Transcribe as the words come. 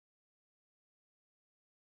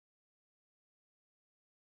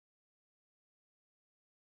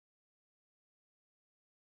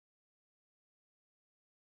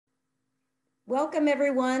Welcome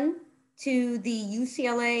everyone to the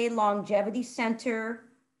UCLA Longevity Center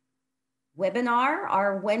webinar,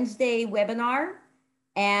 our Wednesday webinar.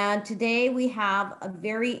 And today we have a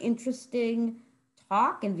very interesting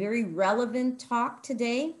talk and very relevant talk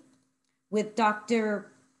today with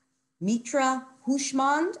Dr. Mitra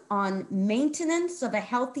Hooshmand on maintenance of a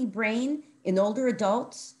healthy brain in older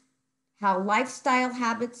adults, how lifestyle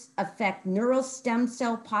habits affect neural stem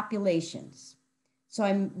cell populations. So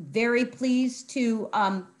I'm very pleased to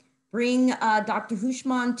bring Dr.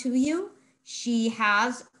 Hooshmand to you. She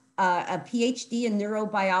has a PhD in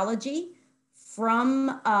neurobiology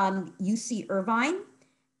from UC Irvine,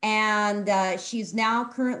 and she's now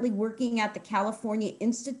currently working at the California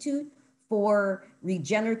Institute for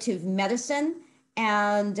Regenerative Medicine.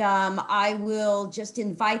 And I will just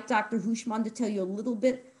invite Dr. Hooshmand to tell you a little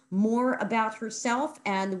bit more about herself,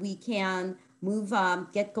 and we can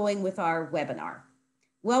get going with our webinar.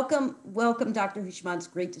 Welcome, Dr. Hooshmand. It's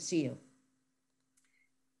great to see you.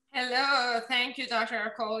 Hello, thank you, Dr.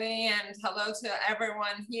 Ercoli, and hello to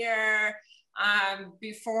everyone here.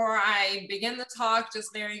 Before I begin the talk,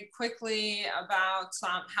 just very quickly about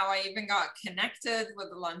how I even got connected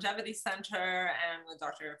with the Longevity Center and with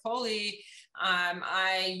Dr. Ercoli.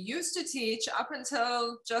 I used to teach up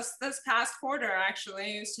until just this past quarter, actually.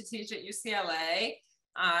 I used to teach at UCLA.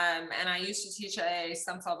 And I used to teach a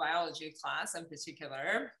stem cell biology class in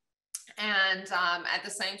particular. And at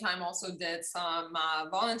the same time also did some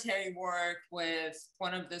voluntary work with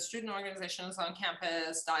one of the student organizations on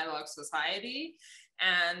campus, Dialogue Society.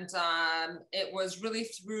 And it was really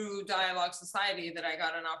through Dialogue Society that I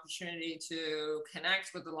got an opportunity to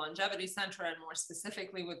connect with the Longevity Center and more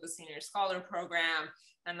specifically with the Senior Scholar Program.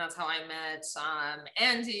 And that's how I met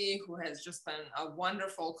Andy, who has just been a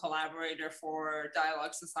wonderful collaborator for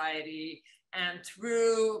Dialogue Society. And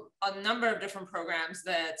through a number of different programs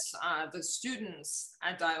that the students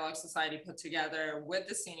at Dialogue Society put together with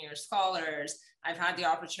the senior scholars, I've had the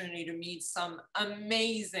opportunity to meet some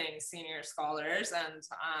amazing senior scholars, and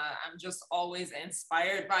I'm just always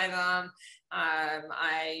inspired by them.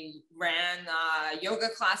 I ran yoga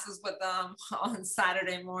classes with them on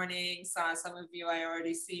Saturday mornings. Some of you, I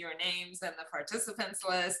already see your names in the participants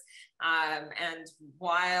list. And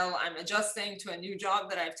while I'm adjusting to a new job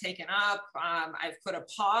that I've taken up, I've put a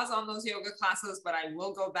pause on those yoga classes, but I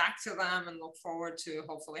will go back to them and look forward to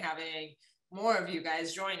hopefully having more of you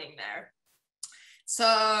guys joining there.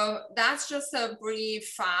 So that's just a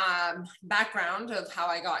brief background of how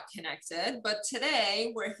I got connected. But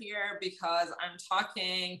today we're here because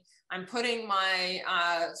I'm putting my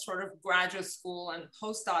sort of graduate school and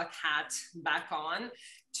postdoc hat back on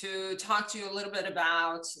to talk to you a little bit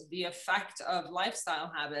about the effect of lifestyle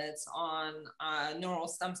habits on neural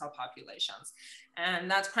stem cell populations. And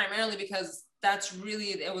that's primarily because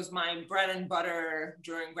it was my bread and butter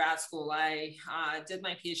during grad school. I did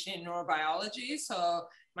my PhD in neurobiology, so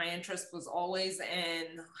my interest was always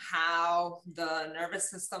in how the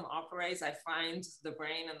nervous system operates. I find the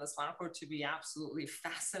brain and the spinal cord to be absolutely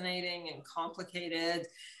fascinating and complicated,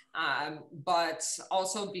 but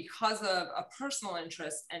also because of a personal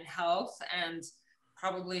interest in health and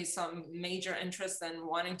probably some major interest in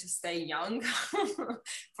wanting to stay young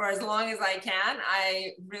for as long as I can.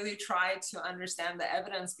 I really try to understand the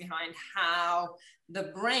evidence behind how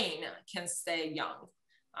the brain can stay young.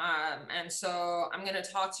 And so I'm going to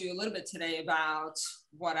talk to you a little bit today about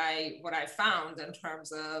what I found in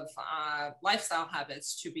terms of lifestyle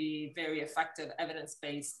habits to be very effective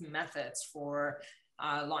evidence-based methods for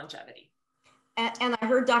longevity. And I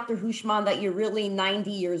heard, Dr. Hooshmand, that you're really 90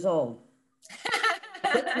 years old.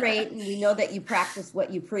 That's great, and we know that you practice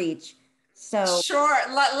what you preach. So sure,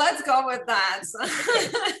 let's go with that.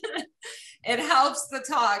 It helps the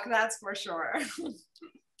talk, that's for sure.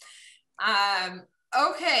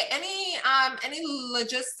 Okay, any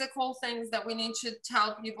logistical things that we need to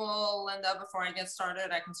tell people, Linda, before I get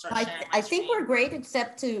started? I can start sharing. I think we're great,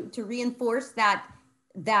 except to reinforce that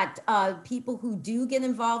people who do get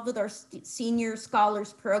involved with our Senior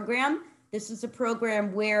Scholars Program, this is a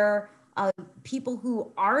program where people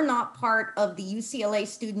who are not part of the UCLA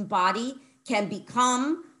student body can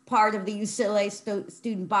become part of the UCLA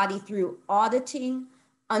student body through auditing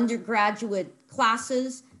undergraduate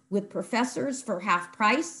classes with professors for half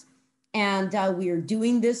price. And we are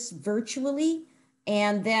doing this virtually.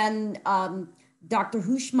 And then Dr.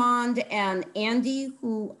 Hooshmand and Andy,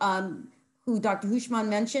 who Dr. Hooshmand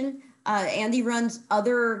mentioned, Andy runs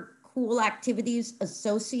other cool activities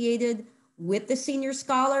associated with the senior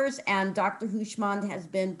scholars, and Dr. Hooshmand has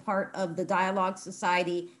been part of the Dialogue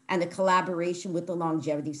Society and a collaboration with the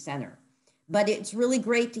Longevity Center. But it's really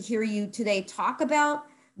great to hear you today talk about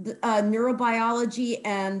neurobiology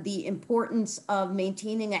and the importance of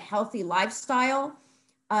maintaining a healthy lifestyle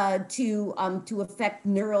to affect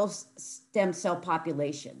neural stem cell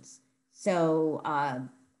populations. So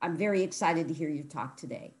I'm very excited to hear you talk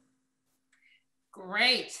today.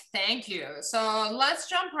 Great, thank you. So let's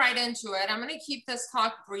jump right into it. I'm going to keep this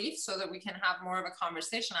talk brief so that we can have more of a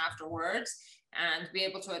conversation afterwards and be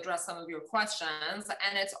able to address some of your questions.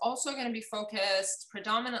 And it's also going to be focused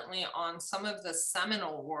predominantly on some of the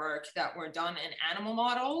seminal work that were done in animal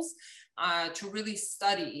models to really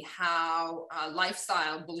study how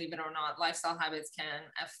lifestyle, believe it or not, lifestyle habits can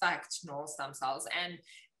affect neural stem cells. And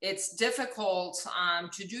it's difficult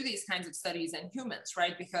to do these kinds of studies in humans,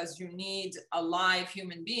 right? Because you need a live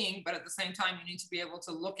human being, but at the same time, you need to be able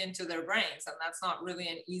to look into their brains. And that's not really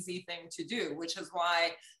an easy thing to do, which is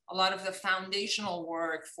why a lot of the foundational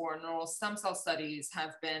work for neural stem cell studies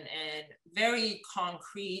have been in very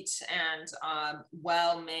concrete and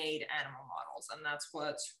well-made animal models. And that's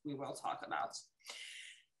what we will talk about.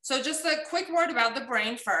 So just a quick word about the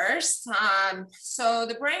brain first. So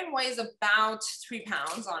the brain weighs about 3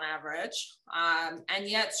 pounds on average, and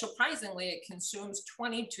yet surprisingly, it consumes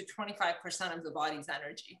 20 to 25% of the body's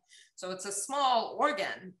energy. So it's a small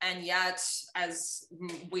organ, and yet, as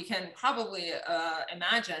we can probably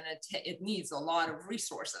imagine, it needs a lot of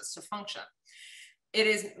resources to function. It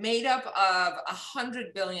is made up of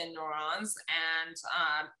 100 billion neurons and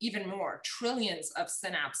even more, trillions of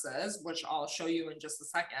synapses, which I'll show you in just a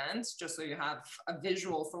second, just so you have a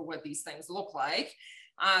visual for what these things look like.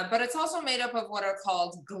 But it's also made up of what are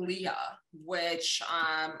called glia, which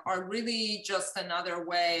are really just another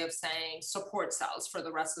way of saying support cells for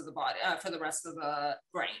the rest of the body, for the rest of the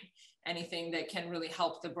brain, anything that can really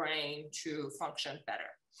help the brain to function better.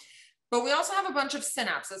 But we also have a bunch of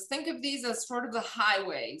synapses. Think of these as sort of the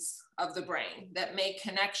highways of the brain that make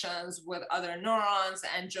connections with other neurons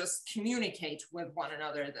and just communicate with one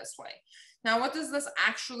another this way. Now, what does this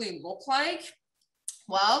actually look like?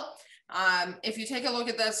 Well, if you take a look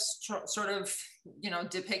at this sort of,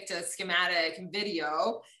 depict a schematic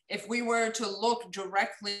video, if we were to look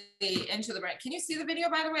directly into the brain, can you see the video,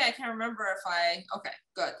 by the way? I can't remember if okay,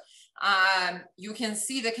 good. You can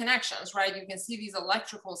see the connections, right? You can see these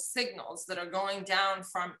electrical signals that are going down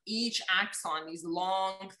from each axon, these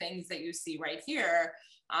long things that you see right here,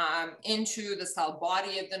 into the cell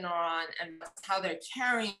body of the neuron, and that's how they're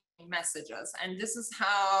carrying messages. And this is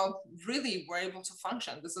how really we're able to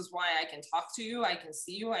function. This is why I can talk to you, I can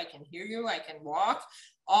see you, I can hear you, I can walk.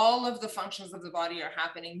 All of the functions of the body are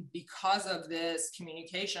happening because of this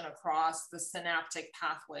communication across the synaptic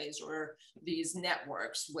pathways or these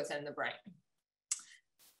networks within the brain.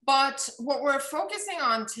 But what we're focusing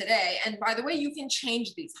on today, and by the way, you can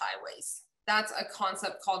change these highways. That's a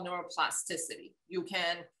concept called neuroplasticity. You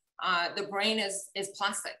can, the brain is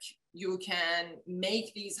plastic. You can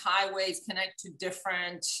make these highways connect to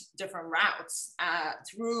different routes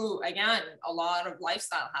through, again, a lot of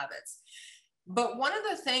lifestyle habits. But one of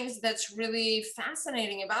the things that's really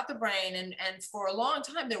fascinating about the brain, and for a long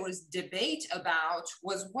time there was debate about,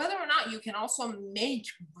 was whether or not you can also make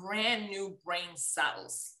brand new brain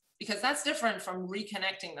cells, because that's different from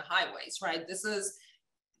reconnecting the highways, right? This is,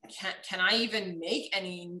 can I even make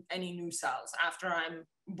any new cells after I'm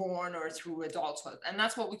born or through adulthood? And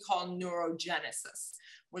that's what we call neurogenesis,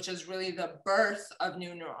 which is really the birth of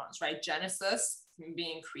new neurons, right? Genesis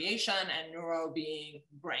being creation and neuro being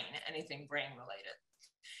brain, anything brain related.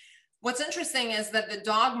 What's interesting is that the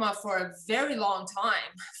dogma for a very long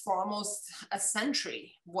time, for almost a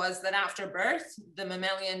century, was that after birth, the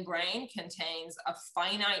mammalian brain contains a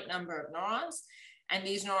finite number of neurons, and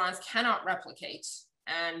these neurons cannot replicate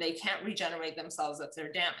and they can't regenerate themselves if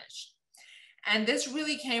they're damaged. And this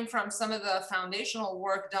really came from some of the foundational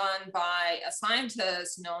work done by a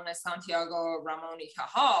scientist known as Santiago Ramon y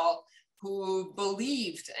Cajal, who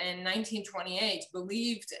believed in 1928,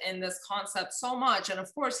 believed in this concept so much. And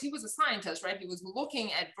of course, he was a scientist, right? He was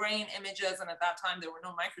looking at brain images. And at that time, there were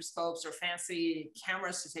no microscopes or fancy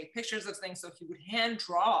cameras to take pictures of things. So he would hand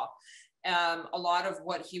draw a lot of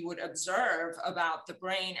what he would observe about the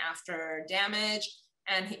brain after damage.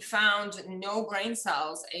 And he found no brain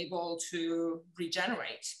cells able to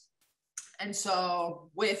regenerate. And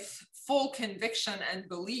so with full conviction and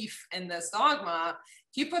belief in this dogma,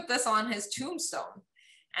 he put this on his tombstone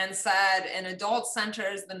and said, in adult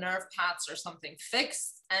centers, the nerve paths are something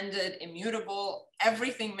fixed, ended, immutable.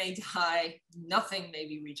 Everything may die, nothing may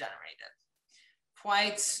be regenerated.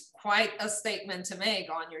 Quite a statement to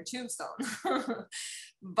make on your tombstone.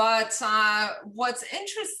 But what's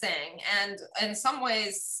interesting and in some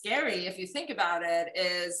ways scary, if you think about it,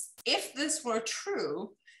 is if this were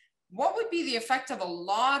true, what would be the effect of a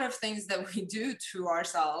lot of things that we do to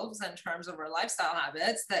ourselves in terms of our lifestyle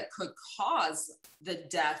habits that could cause the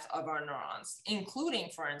death of our neurons, including,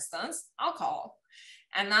 for instance, alcohol.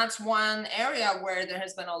 And that's one area where there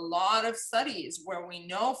has been a lot of studies where we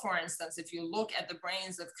know, for instance, if you look at the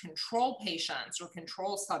brains of control patients or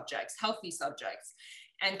control subjects, healthy subjects,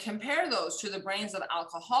 and compare those to the brains of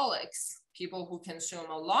alcoholics, people who consume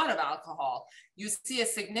a lot of alcohol, you see a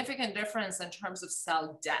significant difference in terms of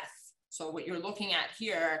cell death. So what you're looking at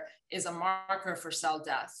here is a marker for cell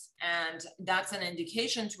death. And that's an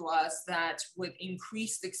indication to us that with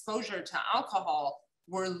increased exposure to alcohol,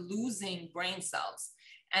 we're losing brain cells.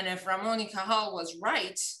 And if Ramon y Cajal was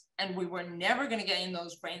right, and we were never going to gain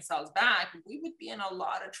those brain cells back, we would be in a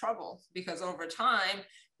lot of trouble, because over time,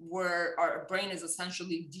 our brain is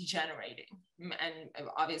essentially degenerating, and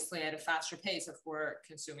obviously at a faster pace if we're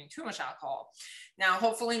consuming too much alcohol. Now,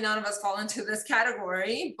 hopefully none of us fall into this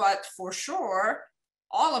category, but for sure,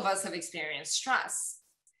 all of us have experienced stress.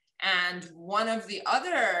 And one of the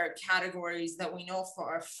other categories that we know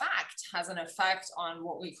for a fact has an effect on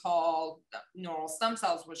what we call neural stem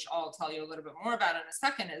cells, which I'll tell you a little bit more about in a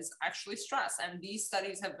second, is actually stress. And these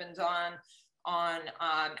studies have been done on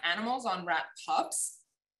animals, on rat pups,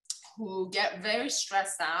 who get very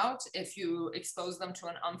stressed out if you expose them to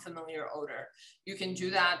an unfamiliar odor. You can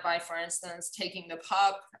do that by, for instance, taking the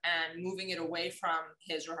pup and moving it away from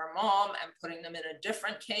his or her mom and putting them in a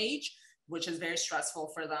different cage, which is very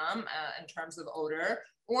stressful for them in terms of odor,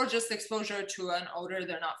 or just exposure to an odor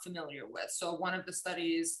they're not familiar with. So one of the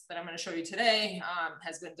studies that I'm going to show you today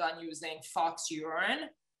has been done using fox urine.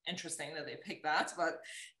 Interesting that they picked that, but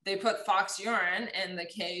they put fox urine in the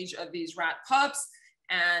cage of these rat pups.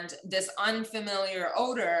 And this unfamiliar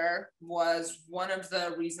odor was one of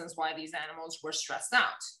the reasons why these animals were stressed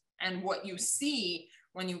out. And what you see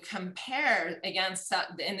when you compare, again,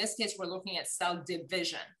 in this case, we're looking at cell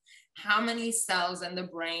division. How many cells in the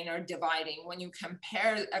brain are dividing? When you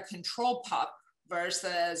compare a control pup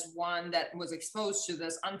versus one that was exposed to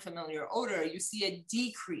this unfamiliar odor, you see a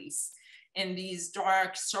decrease in these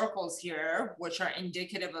dark circles here, which are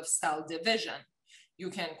indicative of cell division. You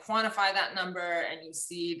can quantify that number and you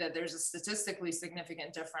see that there's a statistically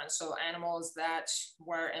significant difference. So animals that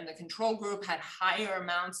were in the control group had higher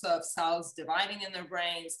amounts of cells dividing in their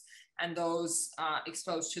brains, and those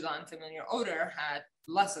exposed to the unfamiliar odor had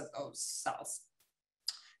less of those cells.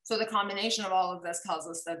 So the combination of all of this tells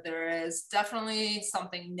us that there is definitely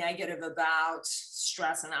something negative about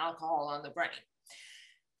stress and alcohol on the brain.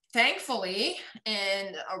 Thankfully,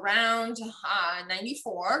 in around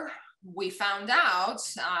 94, we found out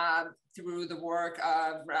through the work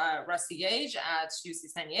of Rusty Gage at UC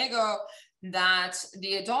San Diego that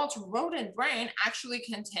the adult rodent brain actually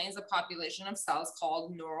contains a population of cells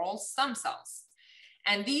called neural stem cells.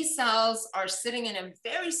 And these cells are sitting in a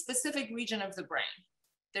very specific region of the brain.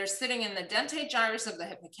 They're sitting in the dentate gyrus of the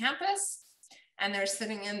hippocampus, and they're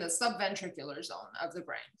sitting in the subventricular zone of the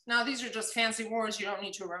brain. Now, these are just fancy words. You don't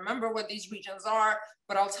need to remember what these regions are,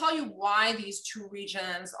 but I'll tell you why these two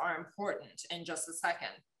regions are important in just a second.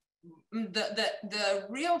 The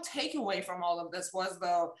real takeaway from all of this was,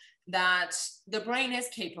 though, that the brain is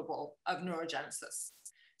capable of neurogenesis.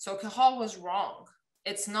 So Cajal was wrong.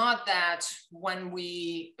 It's not that when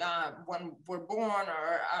we're born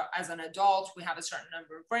or as an adult, we have a certain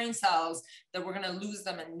number of brain cells that we're going to lose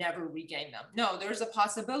them and never regain them. No, there's a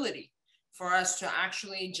possibility for us to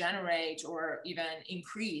actually generate or even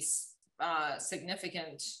increase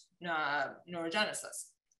significant neurogenesis.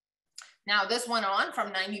 Now, this went on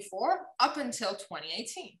from 94 up until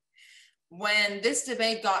 2018, when this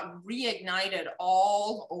debate got reignited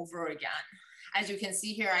all over again. As you can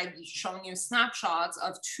see here, I've shown you snapshots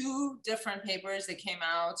of two different papers that came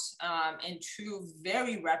out in two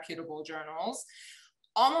very reputable journals,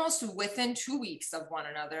 almost within 2 weeks of one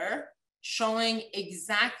another, showing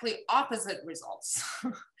exactly opposite results.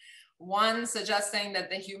 One suggesting that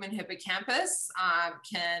the human hippocampus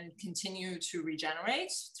can continue to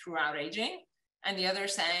regenerate throughout aging, and the other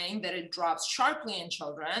saying that it drops sharply in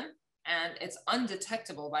children and it's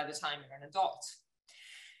undetectable by the time you're an adult.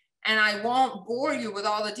 And I won't bore you with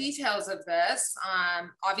all the details of this.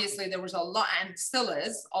 Obviously, there was a lot, and still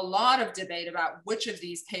is, a lot of debate about which of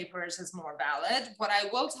these papers is more valid. What I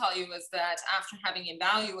will tell you is that after having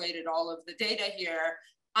evaluated all of the data here,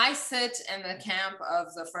 I sit in the camp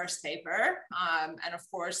of the first paper. And of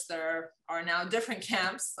course, there are now different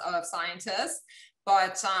camps of scientists.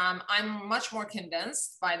 But I'm much more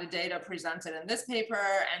convinced by the data presented in this paper,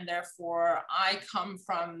 and therefore I come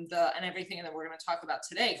from and everything that we're going to talk about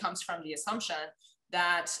today comes from the assumption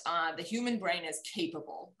that the human brain is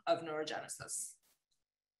capable of neurogenesis.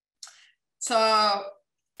 So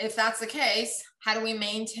if that's the case, how do we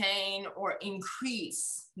maintain or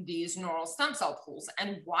increase these neural stem cell pools?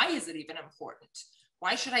 And why is it even important?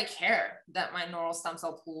 Why should I care that my neural stem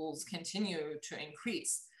cell pools continue to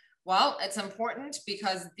increase? Well, it's important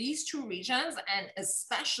because these two regions, and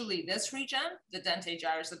especially this region, the dentate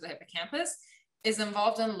gyrus of the hippocampus, is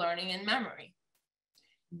involved in learning and memory.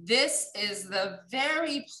 This is the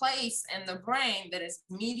very place in the brain that is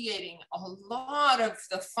mediating a lot of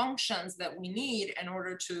the functions that we need in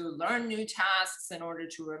order to learn new tasks, in order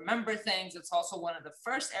to remember things. It's also one of the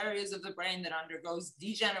first areas of the brain that undergoes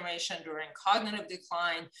degeneration during cognitive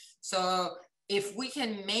decline. So if we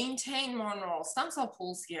can maintain more neural stem cell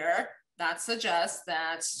pools here, that suggests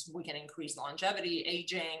that we can increase longevity,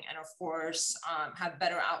 aging, and of course, have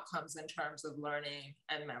better outcomes in terms of learning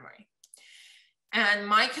and memory. And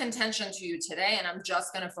my contention to you today, and I'm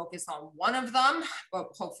just going to focus on one of them, but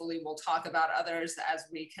hopefully we'll talk about others as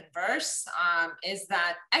we converse, is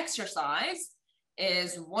that exercise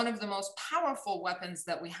is one of the most powerful weapons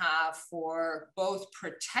that we have for both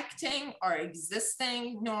protecting our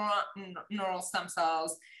existing neural stem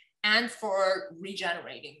cells and for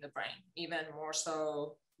regenerating the brain, even more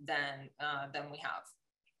so than we have.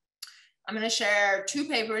 I'm going to share two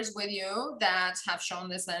papers with you that have shown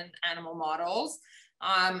this in animal models.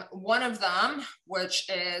 One of them, which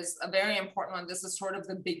is a very important one, this is sort of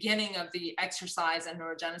the beginning of the exercise and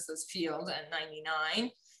neurogenesis field in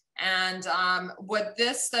 '99. And what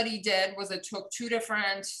this study did was it took two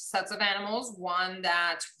different sets of animals, one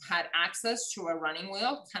that had access to a running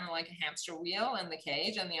wheel, kind of like a hamster wheel in the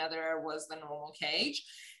cage, and the other was the normal cage.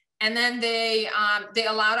 And then they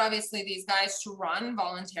allowed, obviously, these guys to run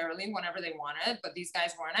voluntarily whenever they wanted, but these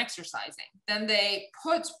guys weren't exercising. Then they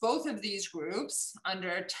put both of these groups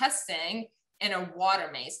under testing in a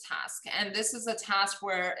water maze task. And this is a task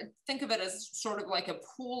where, think of it as sort of like a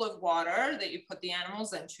pool of water that you put the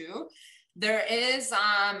animals into. There is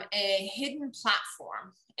a hidden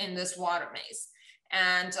platform in this water maze.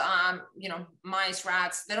 And, you know, mice,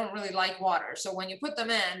 rats, they don't really like water. So when you put them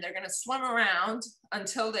in, they're going to swim around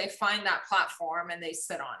until they find that platform and they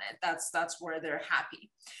sit on it. That's where they're happy.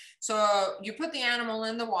 So you put the animal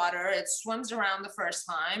in the water, it swims around the first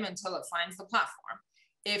time until it finds the platform.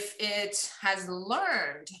 If it has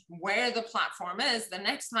learned where the platform is, the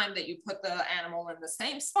next time that you put the animal in the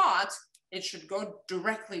same spot, it should go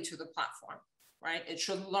directly to the platform. Right? It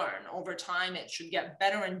should learn over time. It should get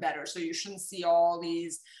better and better. So you shouldn't see all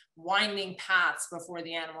these winding paths before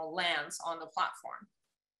the animal lands on the platform.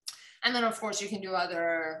 And then, of course, you can do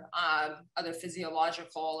other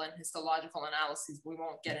physiological and histological analyses. We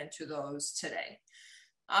won't get into those today.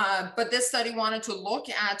 But this study wanted to look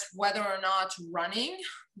at whether or not running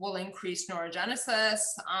will increase neurogenesis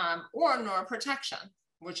or neuroprotection,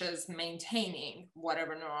 which is maintaining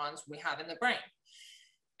whatever neurons we have in the brain.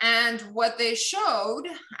 And what they showed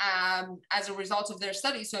as a result of their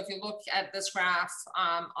study, so if you look at this graph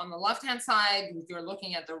on the left-hand side, you're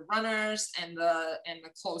looking at the runners and the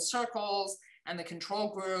closed circles and the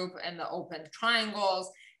control group and the open triangles.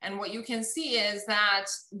 And what you can see is that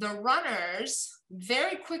the runners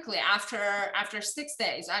very quickly after 6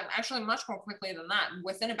 days, actually much more quickly than that,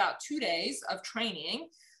 within about 2 days of training,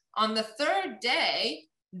 on the third day,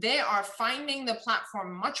 they are finding the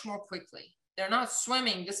platform much more quickly. They're not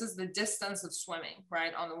swimming. This is the distance of swimming,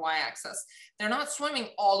 right, on the y-axis. They're not swimming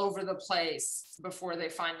all over the place before they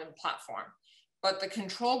find the platform. But the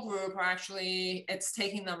control group are actually, it's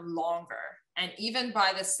taking them longer. And even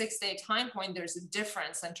by the 6-day time point, there's a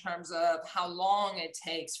difference in terms of how long it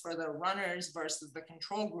takes for the runners versus the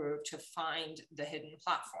control group to find the hidden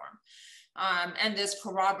platform. And this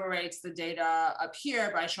corroborates the data up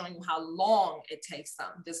here by showing you how long it takes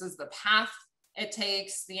them. This is the path it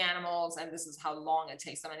takes the animals, and this is how long it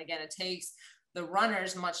takes them. And again, it takes the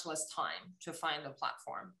runners much less time to find the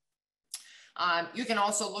platform. You can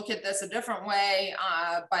also look at this a different way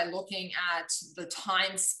by looking at the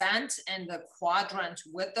time spent in the quadrant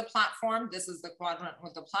with the platform. This is the quadrant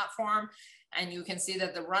with the platform. And you can see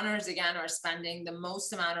that the runners, again, are spending the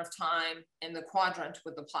most amount of time in the quadrant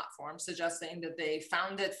with the platform, suggesting that they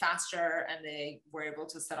found it faster and they were able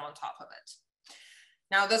to sit on top of it.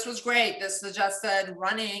 Now, this was great. This suggested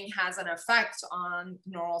running has an effect on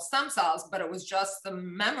neural stem cells, but it was just the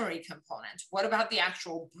memory component. What about the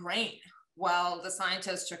actual brain? Well, the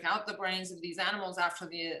scientists took out the brains of these animals after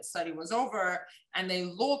the study was over, and they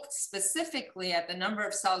looked specifically at the number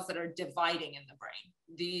of cells that are dividing in the brain.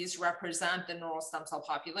 These represent the neural stem cell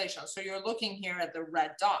population. So you're looking here at the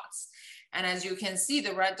red dots. And as you can see,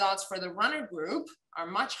 the red dots for the runner group are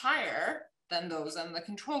much higher than those in the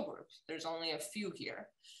control group. There's only a few here.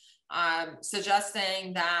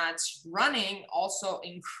 suggesting that running also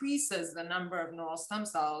increases the number of neural stem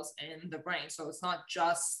cells in the brain. So it's not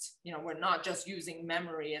just, we're not just using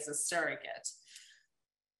memory as a surrogate.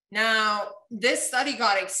 Now, this study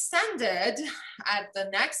got extended at the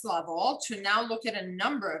next level to now look at a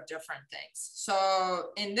number of different things. So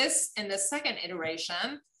in the second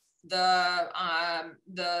iteration,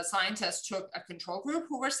 the scientists took a control group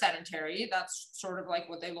who were sedentary. That's sort of like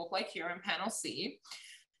what they look like here in panel C.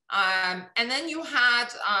 And then you had,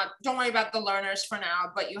 don't worry about the learners for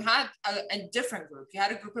now, but you had a different group. You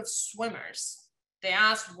had a group of swimmers. They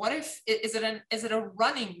asked, what if, is it a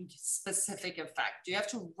running specific effect? Do you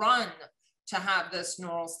have to run to have this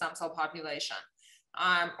neural stem cell population?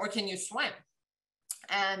 Or can you swim?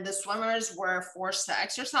 And the swimmers were forced to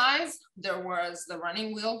exercise. There was the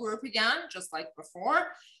running wheel group again, just like before,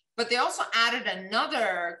 but they also added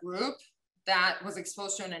another group that was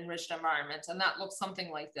exposed to an enriched environment. And that looked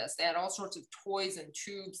something like this. They had all sorts of toys and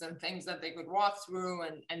tubes and things that they could walk through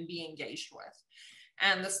and be engaged with.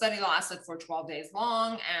 And the study lasted for 12 days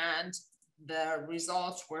long, and the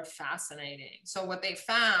results were fascinating. So what they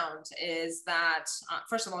found is that,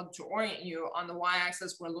 first of all, to orient you, on the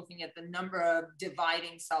y-axis, we're looking at the number of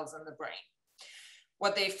dividing cells in the brain.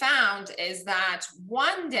 What they found is that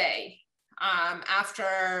one day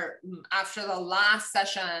after the last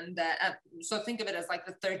session, so think of it as like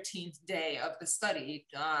the 13th day of the study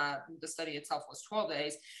itself was 12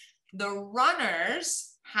 days, the runners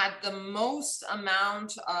had the most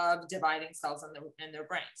amount of dividing cells in their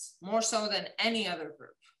brains, more so than any other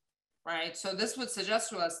group, right? So this would suggest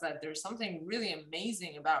to us that there's something really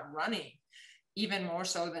amazing about running, even more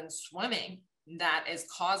so than swimming, that is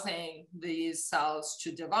causing these cells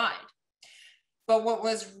to divide. But what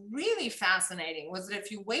was really fascinating was that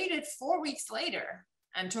if you waited 4 weeks later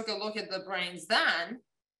and took a look at the brains then,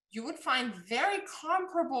 you would find very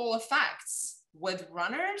comparable effects with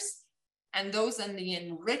runners and those in the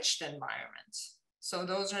enriched environment. So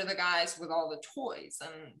those are the guys with all the toys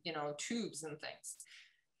and tubes and things.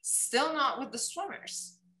 Still not with the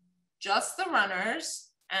swimmers, just the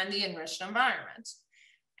runners and the enriched environment.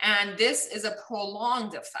 And this is a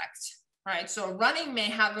prolonged effect, right? So running may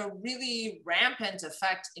have a really rampant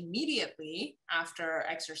effect immediately after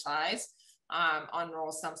exercise on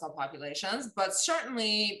neural stem cell populations, but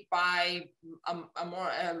certainly by a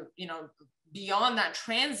more, beyond that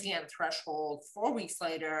transient threshold, 4 weeks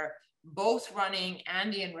later, both running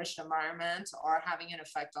and the enriched environment are having an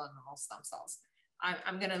effect on neural stem cells.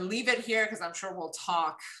 I'm going to leave it here because I'm sure we'll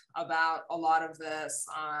talk about a lot of this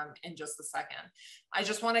in just a second. I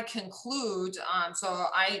just want to conclude. So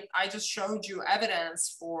I just showed you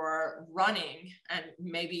evidence for running, and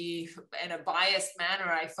maybe in a biased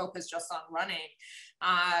manner, I focus just on running,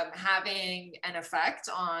 having an effect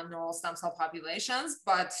on neural stem cell populations,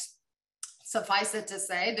 but suffice it to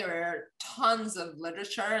say, there are tons of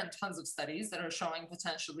literature and tons of studies that are showing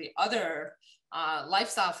potentially other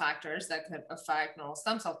lifestyle factors that could affect neural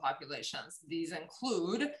stem cell populations. These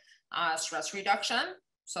include stress reduction.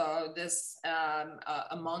 So this,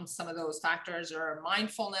 among some of those factors are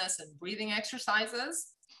mindfulness and breathing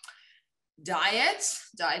exercises,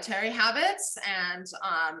 dietary habits, and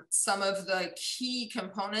some of the key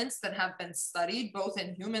components that have been studied both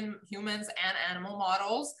in humans and animal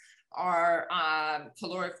models are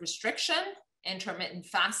caloric restriction, intermittent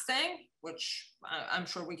fasting, which I'm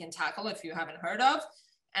sure we can tackle if you haven't heard of,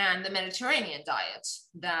 and the Mediterranean diet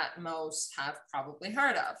that most have probably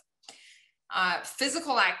heard of.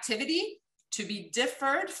 Physical activity to be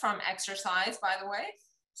differed from exercise, by the way.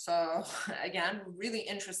 So again, really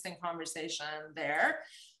interesting conversation there,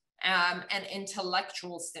 and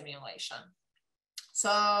intellectual stimulation.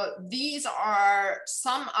 So these are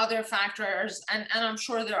some other factors, and I'm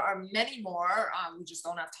sure there are many more. We just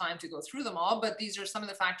don't have time to go through them all, but these are some of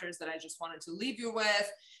the factors that I just wanted to leave you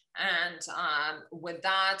with. And with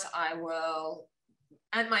that, I will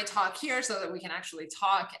end my talk here so that we can actually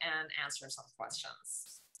talk and answer some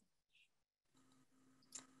questions.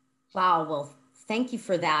 Wow, well, thank you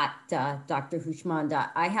for that, Dr. Hooshmand.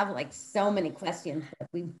 I have like so many questions, but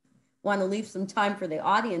we want to leave some time for the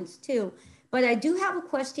audience too. But I do have a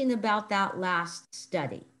question about that last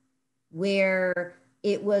study where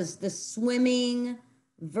it was the swimming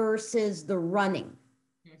versus the running.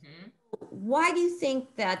 Mm-hmm. Why do you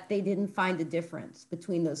think that they didn't find a difference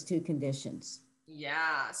between those two conditions?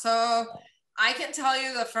 Yeah, so I can tell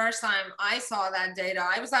you the first time I saw that data,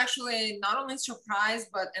 I was actually not only surprised,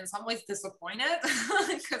 but in some ways disappointed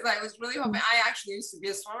because I was really hoping, I actually used to be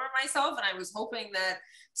a swimmer myself, and I was hoping that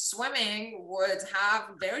swimming would have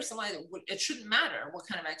very similar, it shouldn't matter what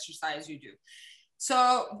kind of exercise you do.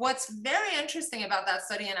 So what's very interesting about that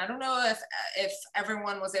study, and I don't know if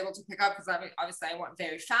everyone was able to pick up, because obviously I went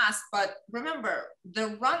very fast, but remember,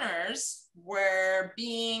 the runners were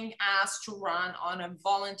being asked to run on a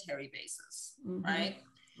voluntary basis, right?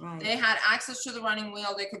 Right. They had access to the running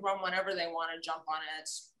wheel. They could run whenever they wanted, jump on it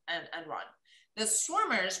and run. The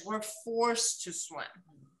swimmers were forced to swim.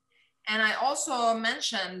 And I also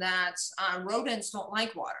mentioned that rodents don't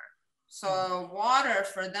like water. So water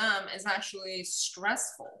for them is actually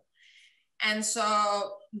stressful. And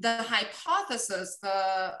so the hypothesis,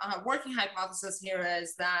 the working hypothesis here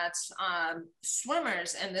is that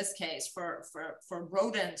swimmers, in this case, for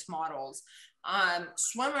rodent models,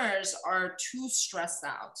 swimmers are too stressed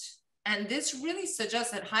out. And this really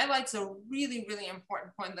suggests, it highlights a really, really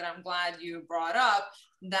important point that I'm glad you brought up,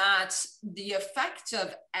 that the effect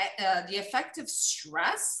of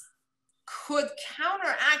stress could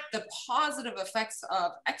counteract the positive effects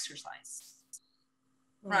of exercise,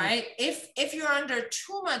 right? If you're under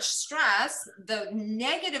too much stress, the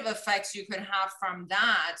negative effects you could have from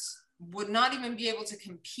that would not even be able to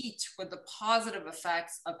compete with the positive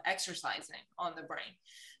effects of exercising on the brain,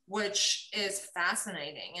 which is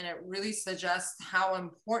fascinating. And it really suggests how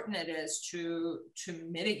important it is to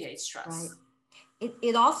mitigate stress. Right.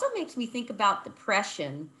 It also makes me think about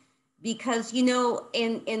depression, because, you know,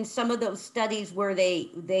 in some of those studies where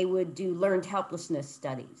they would do learned helplessness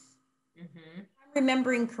studies, if I'm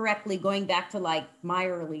remembering correctly, going back to like my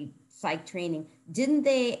early psych training, didn't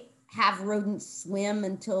they have rodents swim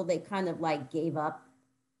until they kind of like gave up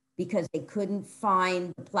because they couldn't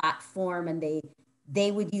find the platform, and they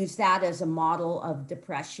would use that as a model of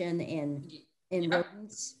depression in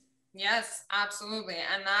rodents? Yes, absolutely.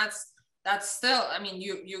 And that's still, I mean,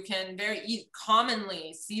 you can very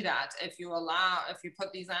commonly see that if you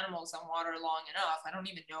put these animals in water long enough. I don't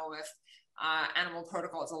even know if animal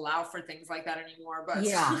protocols allow for things like that anymore, but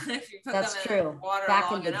yeah, if you put that's them true. in water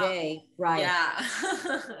Back long in the enough, day, right?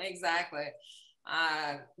 Yeah, exactly.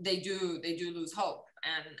 They do lose hope,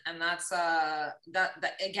 and that's that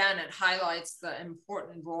again, it highlights the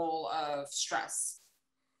important role of stress.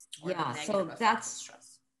 Yeah, so that's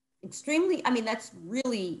stress. Extremely, I mean, that's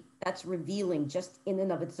revealing just in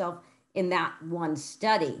and of itself in that one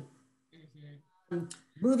study.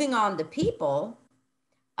 Moving on to people,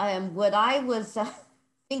 what I was, I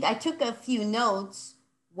think I took a few notes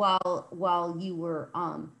while you were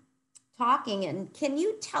talking, and can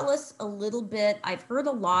you tell us a little bit? I've heard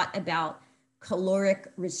a lot about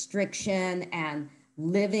caloric restriction and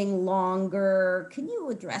living longer. Can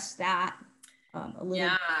you address that a little?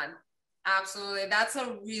 Yeah, absolutely. That's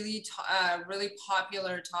a really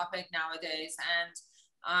popular topic nowadays,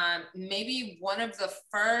 and maybe one of the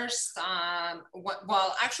first,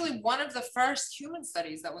 actually one of the first human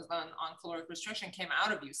studies that was done on caloric restriction came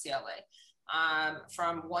out of UCLA.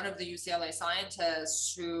 From one of the UCLA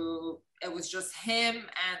scientists who, it was just him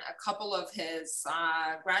and a couple of his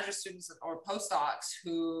graduate students or postdocs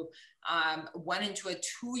who went into a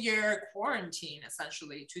 2-year quarantine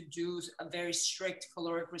essentially to do a very strict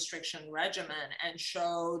caloric restriction regimen, and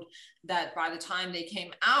showed that by the time they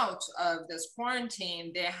came out of this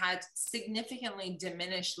quarantine, they had significantly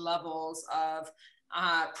diminished levels of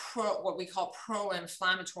what we call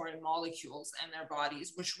pro-inflammatory molecules in their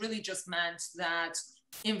bodies, which really just meant that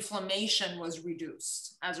inflammation was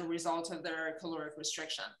reduced as a result of their caloric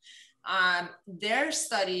restriction. Their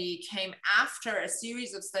study came after a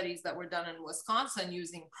series of studies that were done in Wisconsin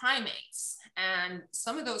using primates. And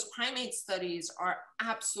some of those primate studies are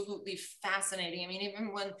absolutely fascinating. I mean,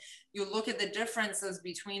 even when you look at the differences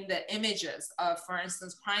between the images of, for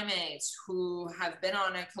instance, primates who have been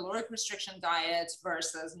on a caloric restriction diet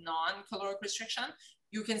versus non-caloric restriction,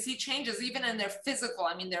 you can see changes even in their physical.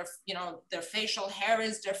 I mean, their facial hair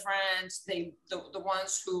is different. The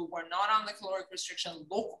ones who were not on the caloric restriction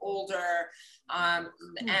look older.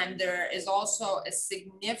 And there is also a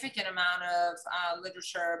significant amount of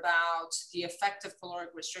literature about the effect of caloric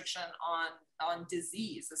restriction on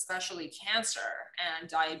disease, especially cancer and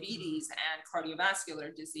diabetes and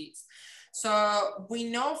cardiovascular disease. So we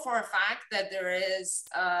know for a fact that there is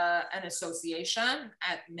an association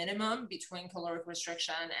at minimum between caloric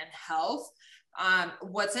restriction and health.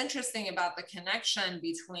 What's interesting about the connection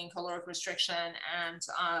between caloric restriction and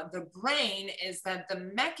the brain is that the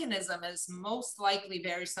mechanism is most likely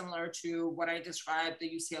very similar to what I described the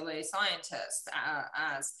UCLA scientist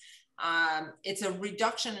as. It's a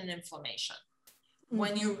reduction in inflammation.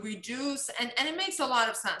 When you reduce, and it makes a lot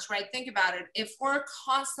of sense, right? Think about it. If we're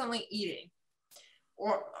constantly eating,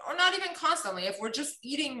 or not even constantly, if we're just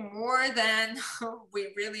eating more than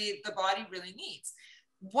the body really needs,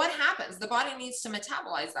 what happens? The body needs to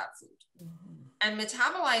metabolize that food. And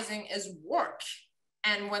metabolizing is work.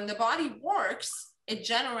 And when the body works, it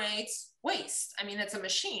generates waste. I mean, it's a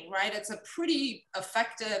machine, right? It's a pretty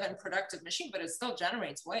effective and productive machine, but it still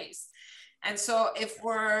generates waste. And so if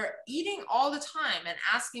we're eating all the time and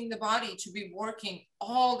asking the body to be working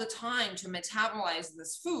all the time to metabolize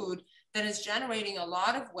this food, then it's generating a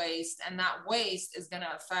lot of waste, and that waste is going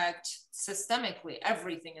to affect systemically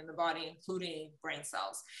everything in the body, including brain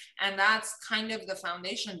cells. And that's kind of the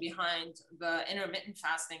foundation behind the intermittent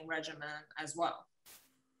fasting regimen as well.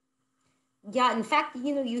 Yeah, in fact,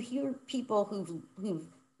 you hear people who've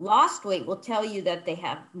lost weight will tell you that they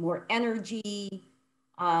have more energy.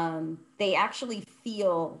 They actually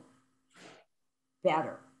feel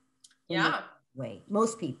better. Yeah. Way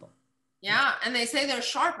most people. Yeah, and they say they're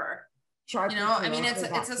sharper. Sharper. I mean, it's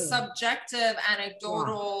a subjective,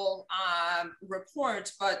 anecdotal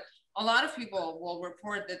report, but a lot of people will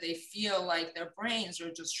report that they feel like their brains are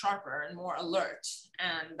just sharper and more alert.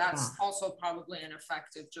 And that's also probably an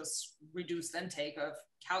effect of just reduced intake of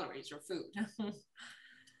calories or food.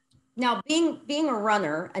 Now, being a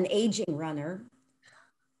runner, an aging runner,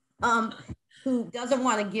 who doesn't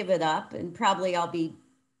want to give it up, and probably I'll be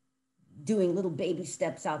doing little baby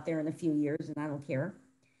steps out there in a few years, and I don't care,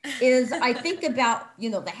 is I think about,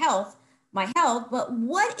 my health, but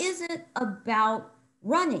what is it about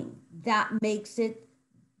running that makes it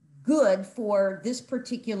good for this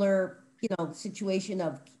particular, situation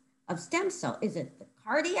of stem cell? Is it the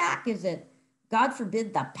cardiac? Is it, God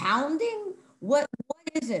forbid, the pounding? What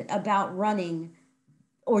is it about running,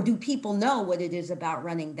 or do people know what it is about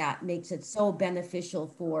running that makes it so beneficial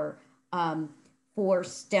for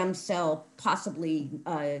stem cell, possibly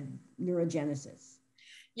neurogenesis?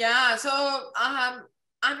 Yeah, so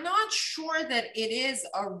I'm not sure that it is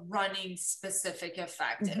a running specific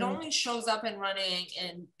effect. It only shows up in running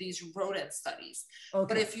in these rodent studies. Okay.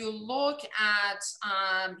 But if you look at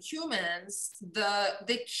humans,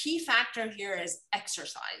 the key factor here is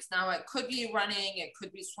exercise. Now, it could be running, it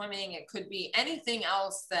could be swimming, it could be anything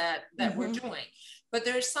else that we're doing. But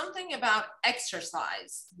there's something about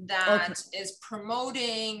exercise that is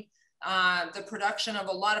promoting the production of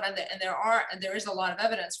a lot of, and there is a lot of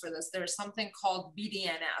evidence for this. There's something called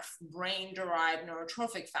BDNF, brain-derived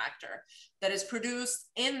neurotrophic factor, that is produced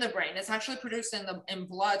in the brain. It's actually produced in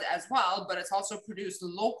blood as well, but it's also produced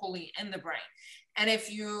locally in the brain. And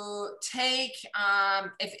if you take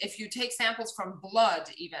samples from blood,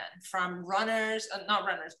 even from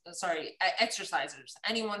exercisers,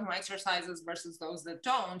 anyone who exercises versus those that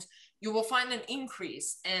don't, you will find an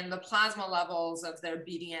increase in the plasma levels of their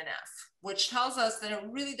BDNF, which tells us that it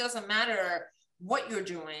really doesn't matter what you're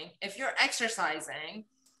doing. If you're exercising,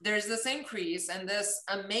 there's this increase and this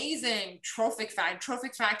amazing trophic factor.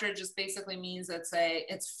 Trophic factor just basically means it's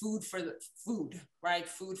food for the food, right?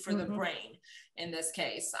 Food for the brain in this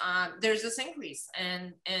case. There's this increase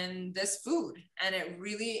in this food, and it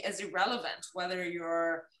really is irrelevant whether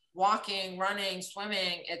you're walking, running,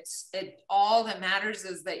 swimming. All that matters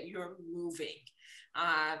is that you're moving.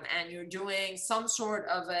 And you're doing some sort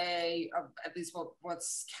of at least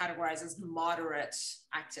what's categorized as moderate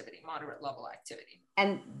level activity.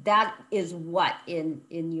 And that is what in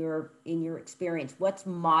your experience, what's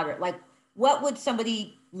moderate? Like, what would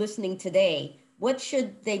somebody listening today, what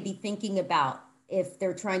should they be thinking if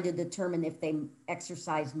they're trying to determine if they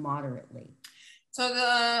exercise moderately? So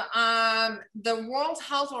the World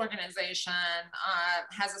Health Organization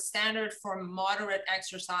has a standard for moderate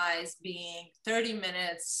exercise being 30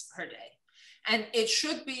 minutes per day. And it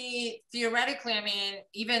should be theoretically,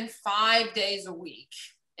 even 5 days a week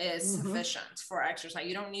is sufficient for exercise.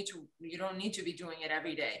 You don't need to be doing it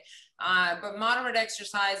every day. But moderate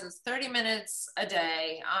exercise is 30 minutes a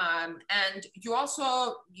day. And you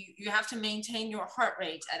also, you have to maintain your heart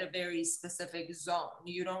rate at a very specific zone.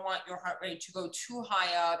 You don't want your heart rate to go too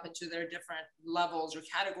high up into their different levels or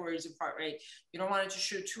categories of heart rate. You don't want it to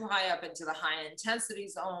shoot too high up into the high intensity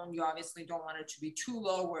zone. You obviously don't want it to be too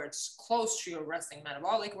low where it's close to your resting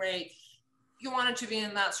metabolic rate. You want it to be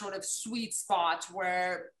in that sort of sweet spot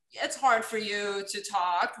where it's hard for you to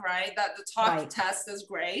talk, right? That the talk test is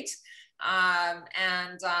great.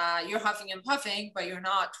 And you're huffing and puffing, but you're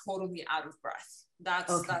not totally out of breath.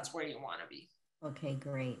 That's where you want to be. Okay,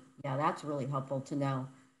 great. Yeah, that's really helpful to know.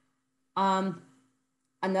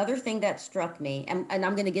 Another thing that struck me, and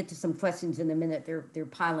I'm going to get to some questions in a minute, they're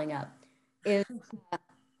piling up, is,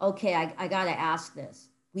 okay, I got to ask this.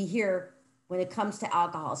 We hear, when it comes to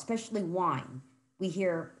alcohol, especially wine, we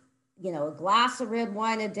hear, a glass of red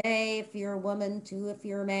wine a day if you're a woman, 2 if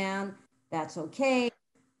you're a man, that's okay.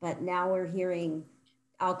 But now we're hearing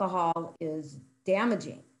alcohol is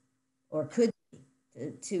damaging, or could be,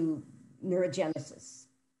 to neurogenesis.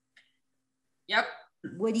 Yep.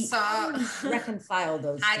 How do you reconcile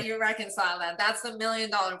those? How do you reconcile that? That's the $1 million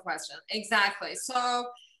question. Exactly. So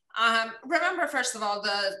remember, first of all,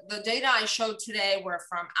 the data I showed today were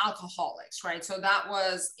from alcoholics, right? So that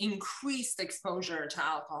was increased exposure to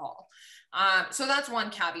alcohol. So that's one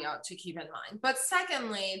caveat to keep in mind. But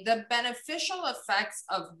secondly, the beneficial effects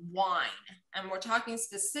of wine, and we're talking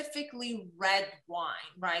specifically red wine,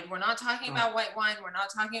 right? We're not talking about white wine. We're not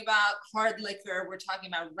talking about hard liquor. We're talking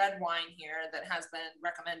about red wine here that has been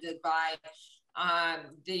recommended by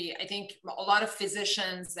I think a lot of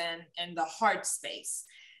physicians in the heart space.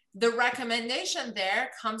 The recommendation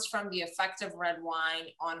there comes from the effect of red wine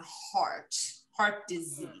on heart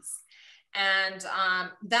disease. And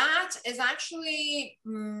that is actually,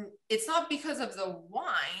 it's not because of the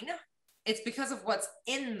wine, it's because of what's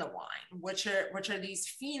in the wine, which are these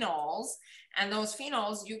phenols. And those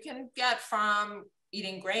phenols you can get from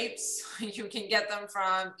eating grapes, you can get them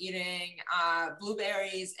from eating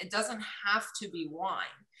blueberries. It doesn't have to be wine.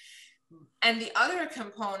 And the other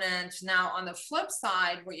component now on the flip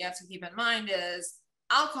side, what you have to keep in mind is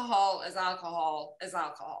alcohol is alcohol is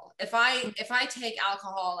alcohol. If I take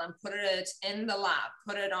alcohol and put it in the lab,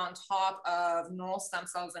 put it on top of normal stem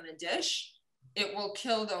cells in a dish, it will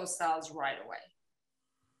kill those cells right away.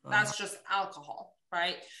 That's just alcohol,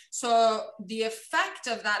 right? So the effect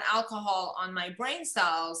of that alcohol on my brain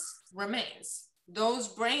cells remains. Those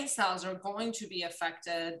brain cells are going to be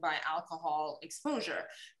affected by alcohol exposure,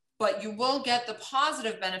 but you will get the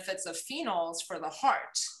positive benefits of phenols for the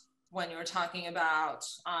heart when you're talking about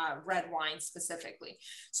red wine specifically.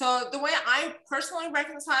 So the way I personally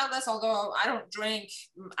reconcile this, although I don't drink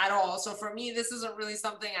at all, so for me, this isn't really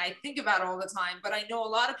something I think about all the time, but I know a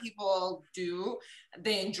lot of people do.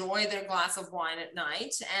 They enjoy their glass of wine at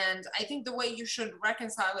night. And I think the way you should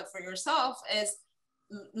reconcile it for yourself is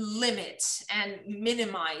limit and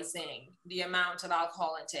minimizing the amount of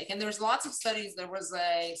alcohol intake. And there's lots of studies. There was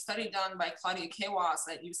a study done by Claudia Kawas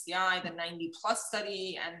at UCI, the 90 plus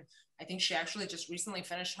study. And I think she actually just recently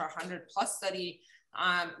finished her 100 plus study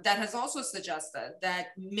that has also suggested that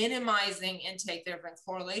minimizing intake, there have been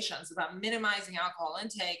correlations about minimizing alcohol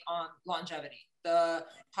intake on longevity. The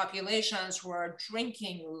populations who are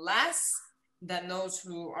drinking less than those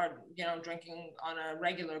who are, drinking on a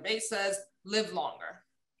regular basis live longer.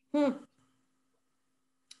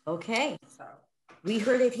 Okay. So we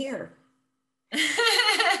heard it here.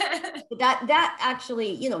 that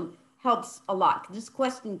actually, helps a lot. This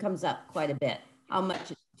question comes up quite a bit. How much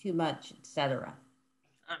is too much, etc.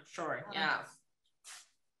 I'm sure. Yeah.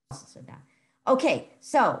 Okay.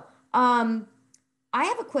 So I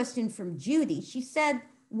have a question from Judy. She said,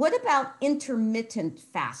 what about intermittent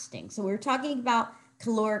fasting? So we were talking about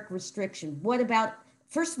caloric restriction. What about,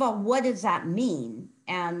 first of all, what does that mean?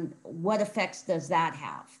 And what effects does that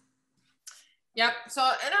have? Yep.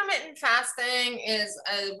 So intermittent fasting is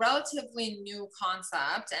a relatively new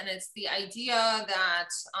concept, and it's the idea that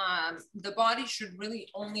the body should really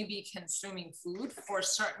only be consuming food for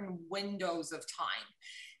certain windows of time.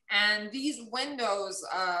 And these windows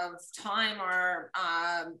of time are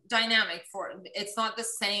dynamic. It's not the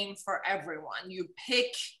same for everyone. You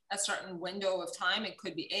pick a certain window of time. It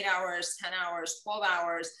could be 8 hours, 10 hours, 12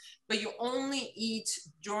 hours, but you only eat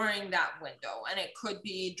during that window. And it could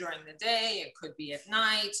be during the day, it could be at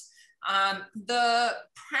night. The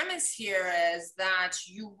premise here is that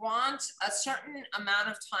you want a certain amount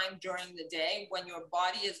of time during the day when your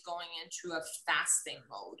body is going into a fasting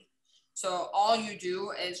mode. So all you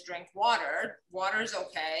do is drink water. Water is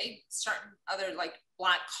okay. Certain other like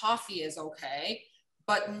black coffee is okay,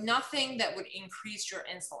 but nothing that would increase your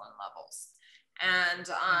insulin levels. And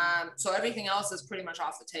so everything else is pretty much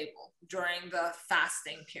off the table during the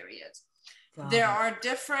fasting period. There are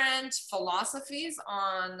different philosophies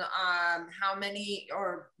on how many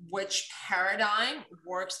or which paradigm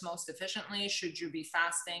works most efficiently. Should you be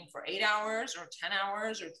fasting for 8 hours or 10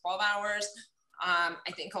 hours or 12 hours?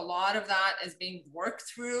 I think a lot of that is being worked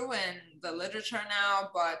through in the literature now,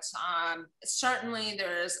 but certainly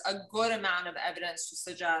there's a good amount of evidence to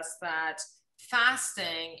suggest that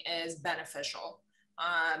fasting is beneficial.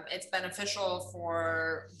 It's beneficial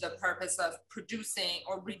for the purpose of producing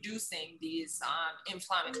or reducing these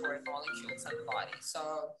inflammatory molecules in the body.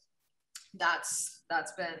 So that's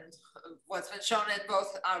been what's been shown in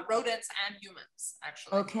both rodents and humans,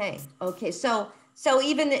 actually. Okay. So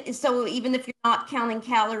even if you're not counting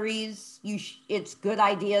calories, it's good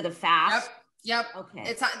idea to fast. Yep. Okay.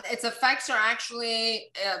 Its effects are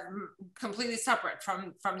actually completely separate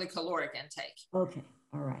from the caloric intake. Okay.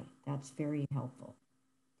 All right. That's very helpful.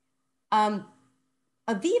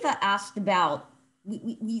 Aviva asked about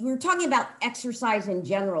we were talking about exercise in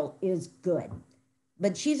general is good,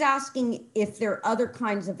 but she's asking if there are other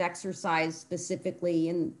kinds of exercise specifically,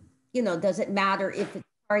 and does it matter if it's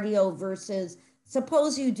cardio versus,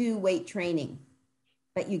 suppose you do weight training,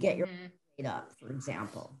 but you get your weight up, for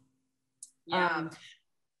example. Yeah.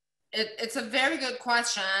 It's a very good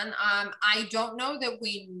question. I don't know that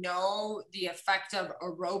we know the effect of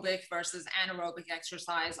aerobic versus anaerobic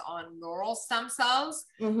exercise on neural stem cells,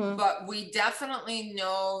 but we definitely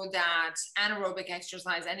know that anaerobic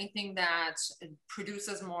exercise, anything that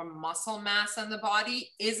produces more muscle mass in the body,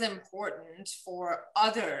 is important for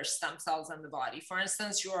other stem cells in the body. For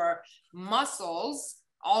instance, your muscles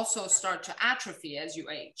also start to atrophy as you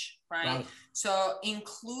age, right? So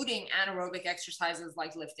including anaerobic exercises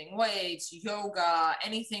like lifting weights, yoga,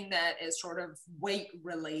 anything that is sort of weight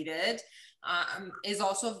related is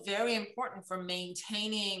also very important for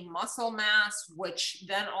maintaining muscle mass, which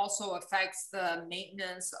then also affects the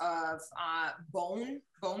maintenance of bone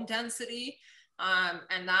density.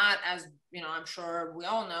 And that, as I'm sure we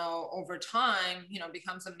all know, over time,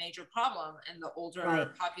 becomes a major problem in the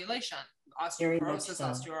older population. Osteoporosis,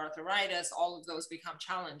 osteoarthritis, all of those become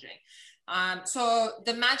challenging. So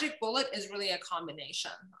the magic bullet is really a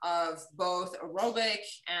combination of both aerobic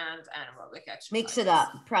and anaerobic exercise.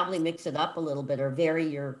 Probably mix it up a little bit, or vary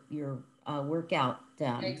your workout.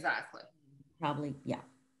 Exactly. Probably, yeah.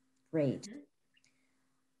 Great.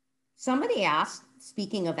 Somebody asked,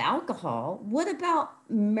 speaking of alcohol, what about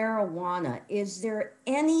marijuana? Is there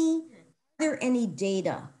any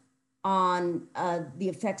data on the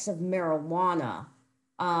effects of marijuana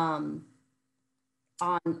on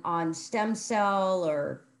stem cell,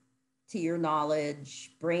 or, to your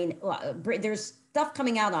knowledge, brain? There's stuff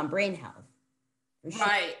coming out on brain health.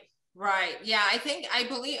 Right. Yeah, I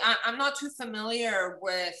believe, I'm not too familiar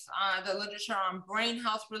with the literature on brain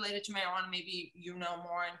health related to marijuana. Maybe you know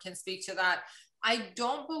more and can speak to that. I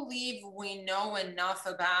don't believe we know enough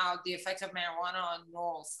about the effect of marijuana on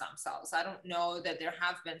neural stem cells. I don't know that there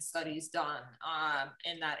have been studies done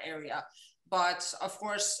in that area. But of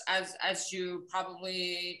course, as you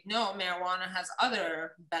probably know, marijuana has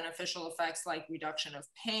other beneficial effects like reduction of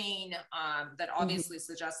pain that obviously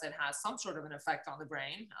suggests it has some sort of an effect on the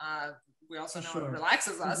brain. We also know it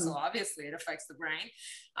relaxes us, so obviously it affects the brain.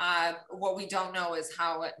 What we don't know is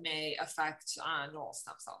how it may affect neural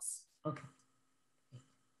stem cells. Okay.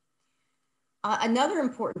 Another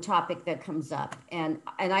important topic that comes up, and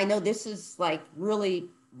I know this is like really,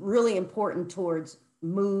 really important towards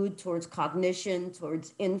mood, towards cognition,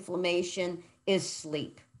 towards inflammation, is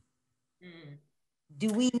sleep. Do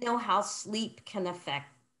we know how sleep can affect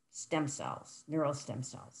stem cells, neural stem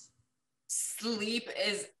cells? Sleep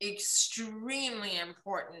is extremely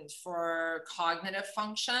important for cognitive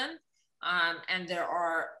function. And there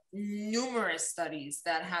are numerous studies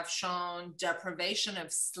that have shown deprivation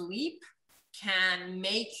of sleep can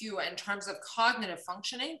make you, in terms of cognitive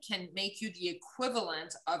functioning, can make you the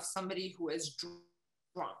equivalent of somebody who is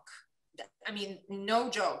drunk. I mean, no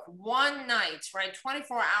joke. One night, right,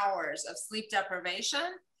 24 hours of sleep deprivation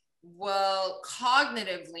will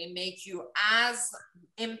cognitively make you as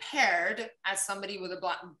impaired as somebody with a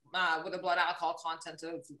blood alcohol content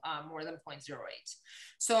of more than 0.08.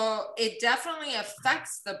 So it definitely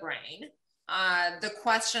affects the brain. The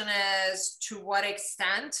question is, to what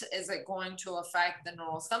extent is it going to affect the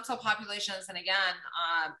neural stem cell populations? And again,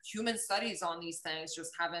 human studies on these things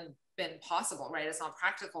just haven't been possible, right? It's not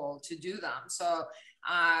practical to do them. So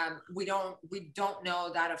we don't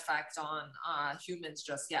know that effect on humans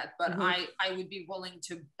just yet, but I would be willing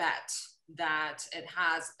to bet that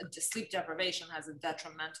sleep deprivation has a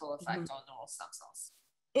detrimental effect on neural stem cells.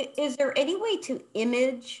 Is there any way to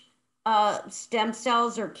image stem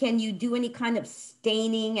cells, or can you do any kind of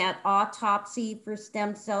staining at autopsy for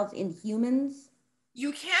stem cells in humans?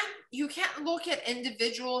 You can't look at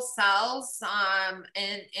individual cells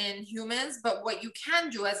in humans, but what you can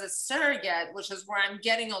do as a surrogate, which is where I'm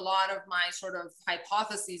getting a lot of my sort of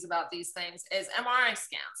hypotheses about these things, is MRI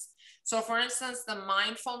scans. So for instance, the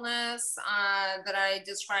mindfulness that I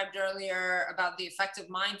described earlier about the effect of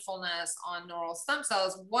mindfulness on neural stem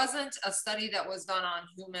cells wasn't a study that was done on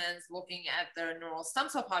humans looking at their neural stem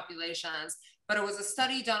cell populations, but it was a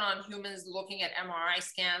study done on humans looking at MRI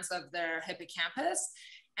scans of their hippocampus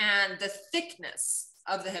and the thickness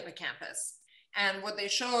of the hippocampus. And what they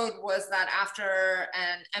showed was that after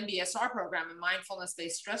an MBSR program, a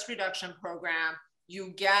mindfulness-based stress reduction program,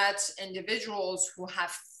 you get individuals who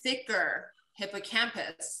have thicker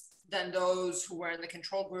hippocampus than those who were in the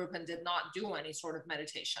control group and did not do any sort of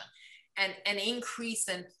meditation. an increase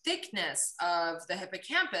in thickness of the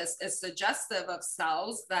hippocampus is suggestive of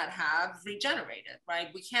cells that have regenerated, right?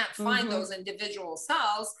 We can't find those individual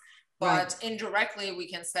cells, but indirectly we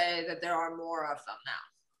can say that there are more of them now.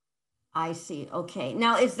 I see. Okay.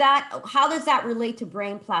 Now, how does that relate to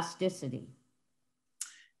brain plasticity?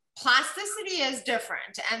 Plasticity is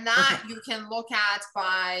different, and that you can look at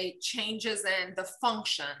by changes in the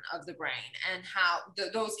function of the brain, and how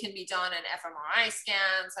those can be done in fMRI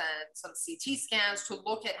scans and some CT scans to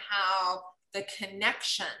look at how the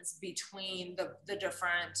connections between the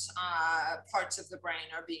different parts of the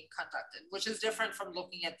brain are being conducted, which is different from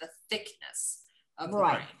looking at the thickness of the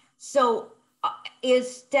brain. So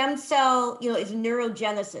is stem cell, is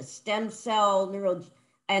neurogenesis, stem cell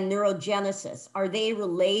and neurogenesis, are they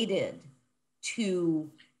related to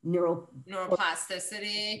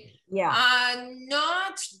neuroplasticity? Yeah.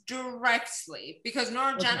 Not directly, because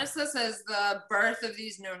neurogenesis is the birth of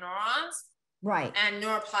these new neurons. Right. And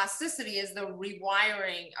neuroplasticity is the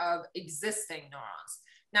rewiring of existing neurons.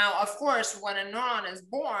 Now, of course, when a neuron is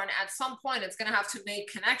born, at some point, it's going to have to make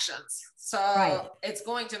connections. So it's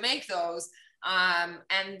going to make those.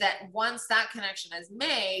 And that once that connection is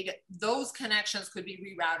made, those connections could be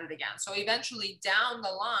rerouted again. So eventually down the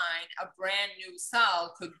line, a brand new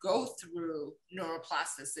cell could go through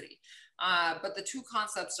neuroplasticity. But the two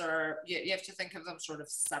concepts you have to think of them sort of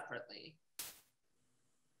separately.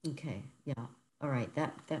 Okay. Yeah. All right.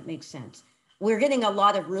 That makes sense. We're getting a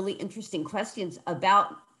lot of really interesting questions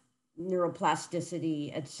about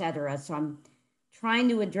neuroplasticity, et cetera. So I'm trying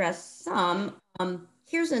to address some.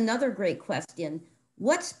 Here's another great question.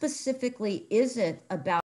 What specifically is it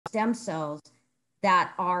about stem cells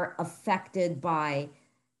that are affected by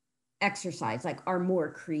exercise? Like, are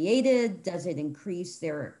more created? Does it increase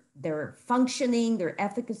their functioning, their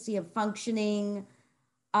efficacy of functioning?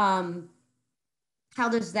 How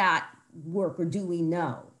does that work, or do we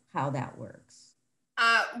know how that works?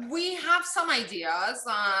 We have some ideas.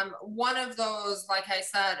 One of those, like I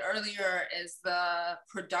said earlier, is the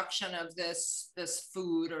production of this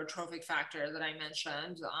food or trophic factor that I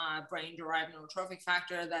mentioned, brain-derived neurotrophic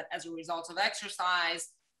factor, that as a result of exercise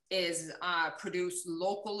is produced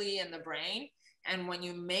locally in the brain. And when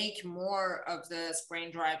you make more of this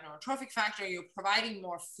brain-derived neurotrophic factor, you're providing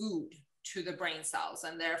more food to the brain cells,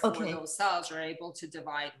 and therefore those cells are able to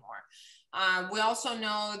divide more. We also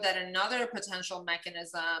know that another potential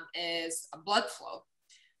mechanism is blood flow.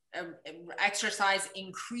 Exercise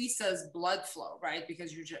increases blood flow, right?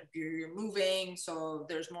 Because you're moving, so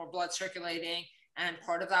there's more blood circulating, and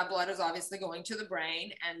part of that blood is obviously going to the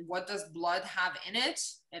brain. And what does blood have in it?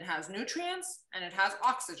 It has nutrients and it has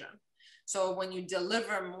oxygen. So when you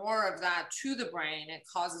deliver more of that to the brain, it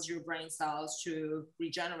causes your brain cells to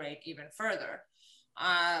regenerate even further.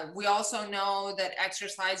 We also know that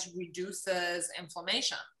exercise reduces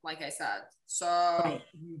inflammation, like I said. So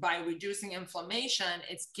by reducing inflammation,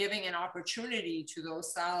 it's giving an opportunity to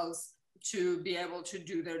those cells to be able to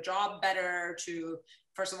do their job better, to,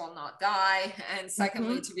 first of all, not die, and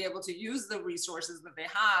secondly, to be able to use the resources that they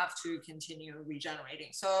have to continue regenerating.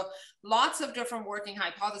 So lots of different working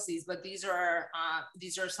hypotheses, but these are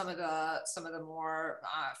some of the more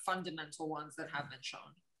fundamental ones that have been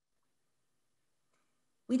shown.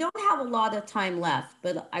 We don't have a lot of time left,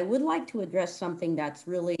 but I would like to address something that's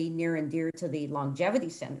really near and dear to the Longevity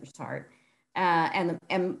Center's heart, and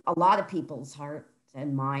a lot of people's hearts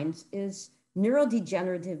and minds, is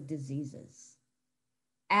neurodegenerative diseases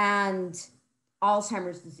and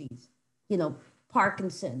Alzheimer's disease,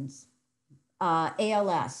 Parkinson's,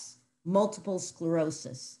 ALS, multiple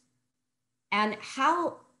sclerosis. And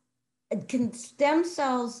how can stem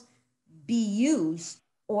cells be used,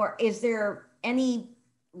 or is there any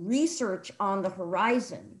research on the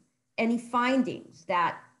horizon, any findings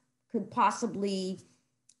that could possibly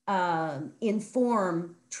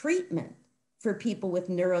inform treatment for people with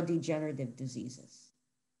neurodegenerative diseases?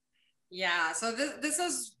 Yeah, so this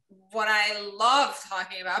is what I love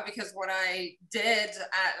talking about, because what I did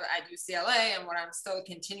at UCLA and what I'm still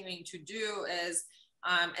continuing to do is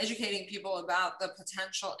educating people about the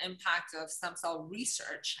potential impact of stem cell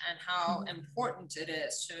research and how important it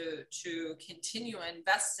is to continue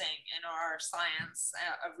investing in our science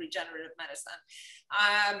of regenerative medicine.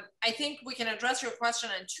 I think we can address your question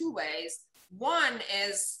in two ways. One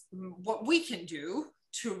is what we can do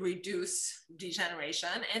to reduce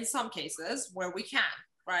degeneration in some cases where we can,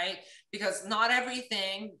 right? Because not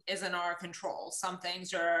everything is in our control. Some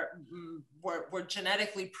things we're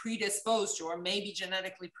genetically predisposed to, or maybe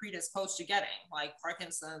genetically predisposed to getting, like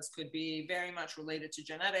Parkinson's could be very much related to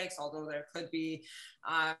genetics, although there could be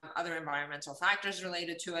other environmental factors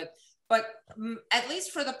related to it. But at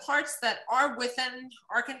least for the parts that are within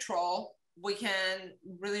our control, we can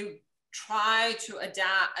really try to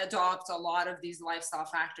adopt a lot of these lifestyle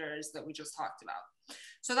factors that we just talked about.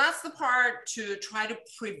 So that's the part to try to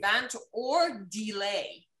prevent or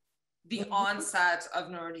delay the onset of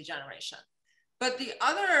neurodegeneration. But the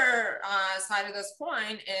other side of this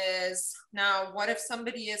coin is, now what if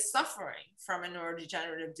somebody is suffering from a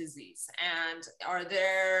neurodegenerative disease, and are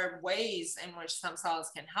there ways in which stem cells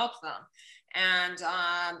can help them? And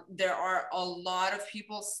there are a lot of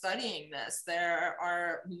people studying this. There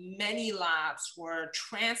are many labs who are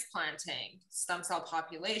transplanting stem cell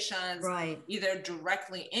populations, either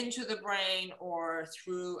directly into the brain or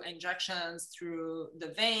through injections through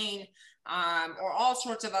the vein, or all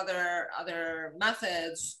sorts of other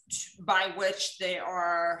methods by which they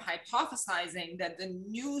are hypothesizing that the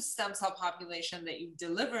new stem cell population that you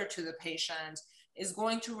deliver to the patient is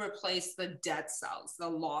going to replace the dead cells, the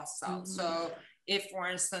lost cells. So if, for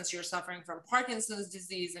instance, you're suffering from Parkinson's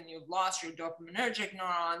disease and you've lost your dopaminergic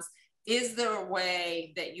neurons, is there a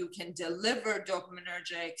way that you can deliver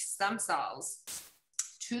dopaminergic stem cells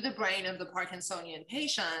to the brain of the Parkinsonian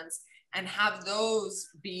patients and have those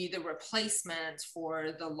be the replacement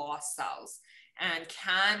for the lost cells? And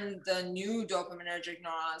can the new dopaminergic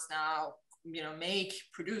neurons now,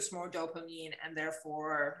 produce more dopamine and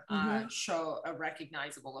therefore show a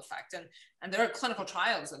recognizable effect? And there are clinical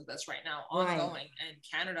trials of this right now ongoing in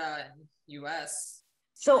Canada and US.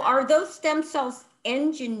 So are those stem cells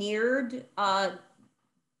engineered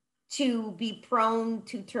to be prone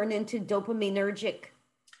to turn into dopaminergic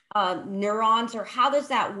neurons, or how does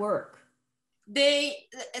that work?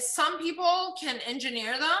 Some people can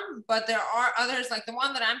engineer them, but there are others, like the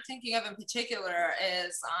one that I'm thinking of in particular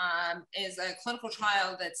is a clinical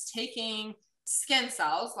trial that's taking skin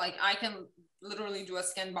cells. Like I can literally do a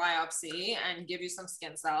skin biopsy and give you some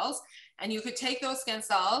skin cells, and you could take those skin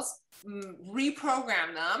cells,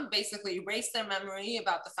 reprogram them, basically erase their memory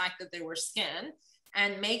about the fact that they were skin,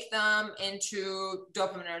 and make them into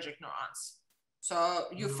dopaminergic neurons. So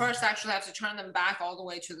you first actually have to turn them back all the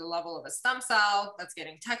way to the level of a stem cell. That's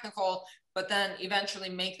getting technical, but then eventually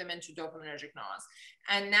make them into dopaminergic neurons.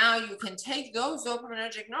 And now you can take those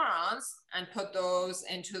dopaminergic neurons and put those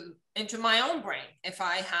into my own brain. If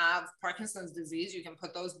I have Parkinson's disease, you can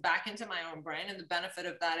put those back into my own brain. And the benefit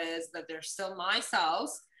of that is that they're still my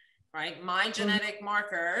cells, right? My genetic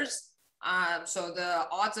markers. So the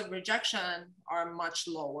odds of rejection are much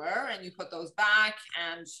lower, and you put those back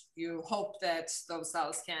and you hope that those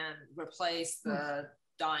cells can replace the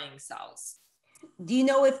dying cells. Do you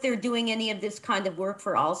know if they're doing any of this kind of work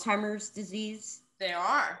for Alzheimer's disease? They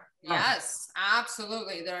are. Yes,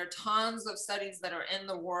 absolutely. There are tons of studies that are in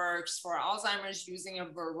the works for Alzheimer's using a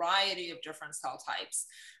variety of different cell types.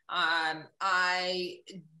 I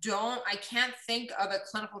can't think of a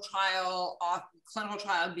clinical trial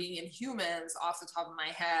being in humans off the top of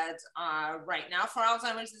my head right now for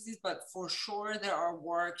Alzheimer's disease, but for sure there are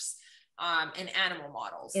works in animal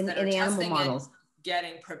models that are testing and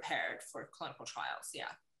getting prepared for clinical trials.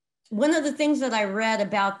 Yeah. One of the things that I read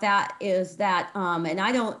about that is that, and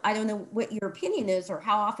I don't know what your opinion is or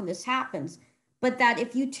how often this happens, but that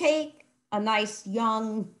if you take a nice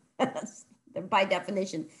young, by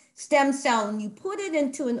definition, stem cell and you put it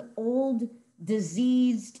into an old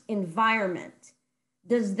diseased environment,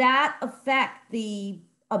 does that affect the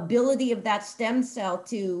ability of that stem cell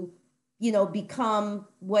to, become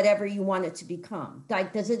whatever you want it to become?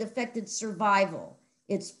 Like, does it affect its survival,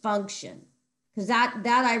 its function? Because that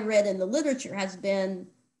I read in the literature has been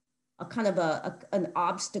a kind of an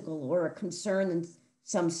obstacle or a concern in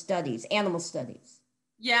some studies, animal studies.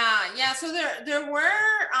 Yeah. So there were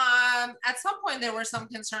at some point there were some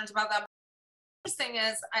concerns about that. The thing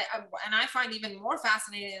is, I find even more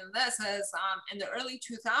fascinating than this is in the early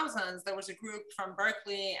 2000s there was a group from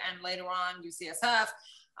Berkeley and later on UCSF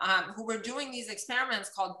who were doing these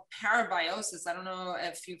experiments called parabiosis. I don't know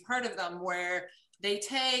if you've heard of them, where they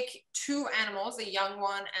take two animals, a young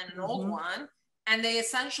one and an old one, and they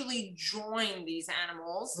essentially join these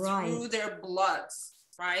animals through their bloods,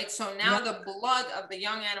 right? So now the blood of the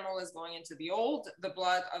young animal is going into the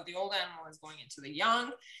blood of the old animal is going into the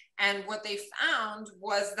young. And what they found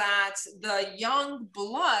was that the young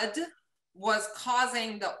blood was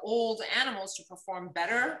causing the old animals to perform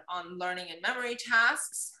better on learning and memory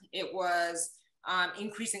tasks. It was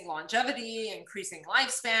increasing longevity, increasing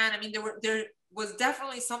lifespan. I mean, there was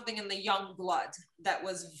definitely something in the young blood that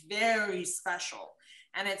was very special.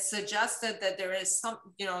 And it suggested that there is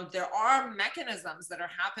there are mechanisms that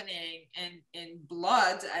are happening in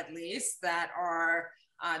blood, at least, that are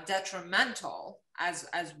detrimental as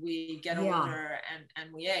we get older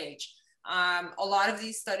and we age. A lot of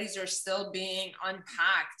these studies are still being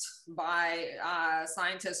unpacked by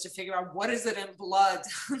scientists to figure out what is it in blood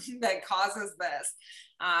that causes this.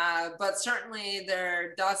 But certainly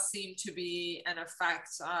there does seem to be an effect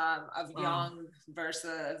of young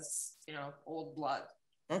versus, old blood.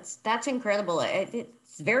 That's incredible.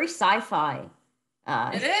 It's very sci-fi.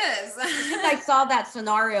 It is. I saw that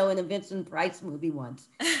scenario in a Vincent Price movie once.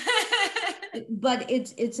 But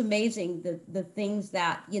it's amazing the things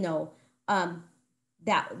that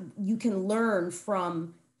that you can learn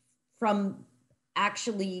from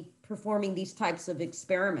actually performing these types of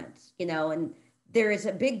experiments, and there is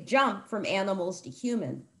a big jump from animals to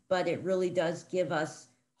human, but it really does give us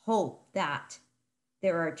hope that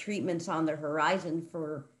there are treatments on the horizon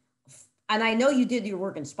and I know you did your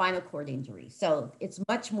work in spinal cord injury, so it's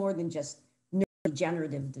much more than just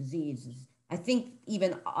neurodegenerative diseases. I think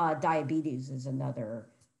even diabetes is another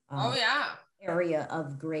area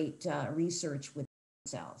of great research with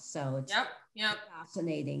cells. So it's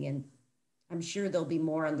fascinating, and I'm sure there'll be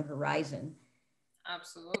more on the horizon.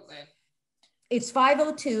 Absolutely. It's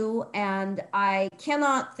 5:02, and I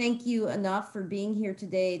cannot thank you enough for being here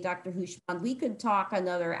today, Dr. Hooshmand. We could talk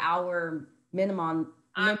another hour minimum.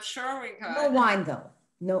 I'm sure we could. No wine, though.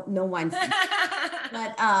 No wine.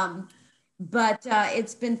 But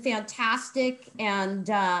it's been fantastic, and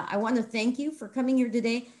I want to thank you for coming here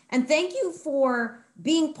today, and thank you for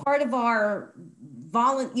being part of our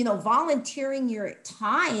volunteering your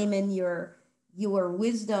time and your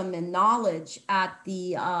wisdom and knowledge at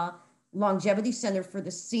the Longevity Center for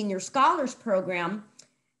the Senior Scholars Program,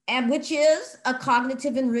 and which is a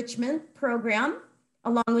cognitive enrichment program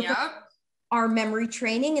along with our memory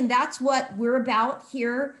training. And that's what we're about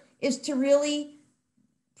here, is to really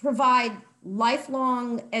provide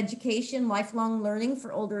lifelong education, lifelong learning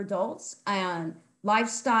for older adults, and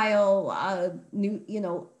lifestyle,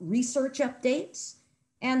 research updates,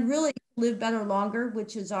 and really live better longer,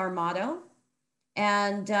 which is our motto.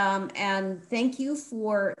 And thank you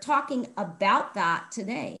for talking about that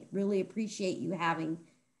today. Really appreciate you having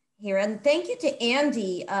here. And thank you to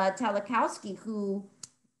Andy Talakowski, who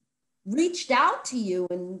reached out to you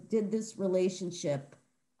and did this relationship.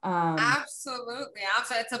 Absolutely.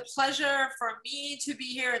 It's a pleasure for me to be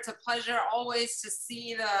here. It's a pleasure always to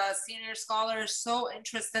see the senior scholars so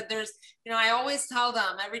interested. I always tell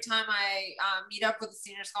them every time I meet up with the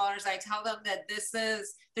senior scholars, I tell them that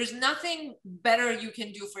there's nothing better you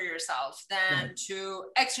can do for yourself than to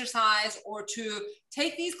exercise or to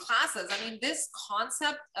take these classes. I mean, this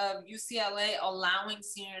concept of UCLA allowing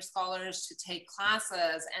senior scholars to take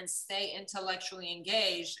classes and stay intellectually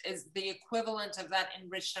engaged is the equivalent of that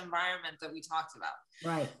enriched environment that we talked about.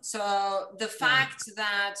 Right. So the fact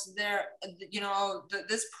that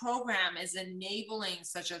this program is enabling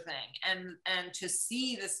such a thing, and to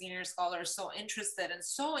see the senior scholars so interested and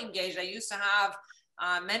so engaged. I used to have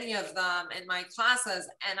many of them in my classes,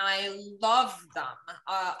 and I love them.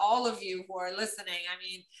 All of you who are listening, I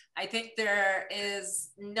mean, I think there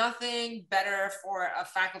is nothing better for a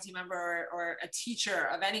faculty member or a teacher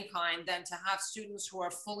of any kind than to have students who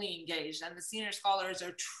are fully engaged. And the senior scholars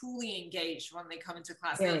are truly engaged when they come into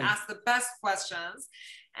class. They ask the best questions,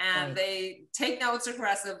 and they take notes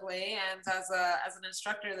aggressively. And as an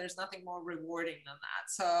instructor, there's nothing more rewarding than that.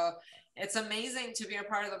 So it's amazing to be a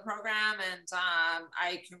part of the program, and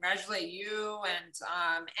I congratulate you and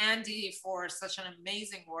Andy for such an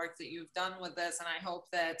amazing work that you've done with this, and I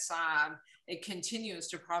hope that it continues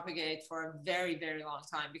to propagate for a very, very long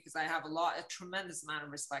time, because I have a tremendous amount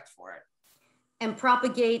of respect for it. And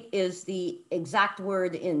propagate is the exact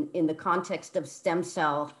word in the context of stem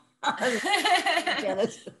cell.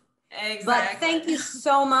 Exactly. But thank you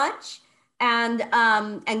so much. And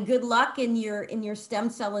good luck in your stem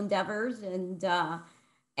cell endeavors, and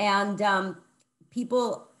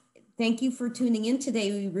people, thank you for tuning in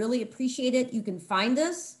today. We really appreciate it. You can find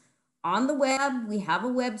us on the web. We have a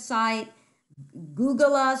website.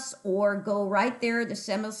 Google us or go right there to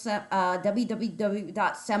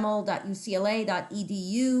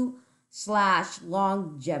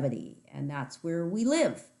www.semel.ucla.edu/longevity, and that's where we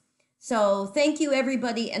live. So thank you,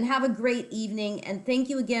 everybody, and have a great evening. And thank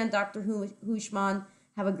you again, Dr. Hooshmand.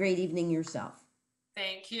 Have a great evening yourself.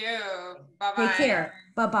 Thank you. Bye-bye. Take care.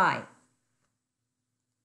 Bye-bye.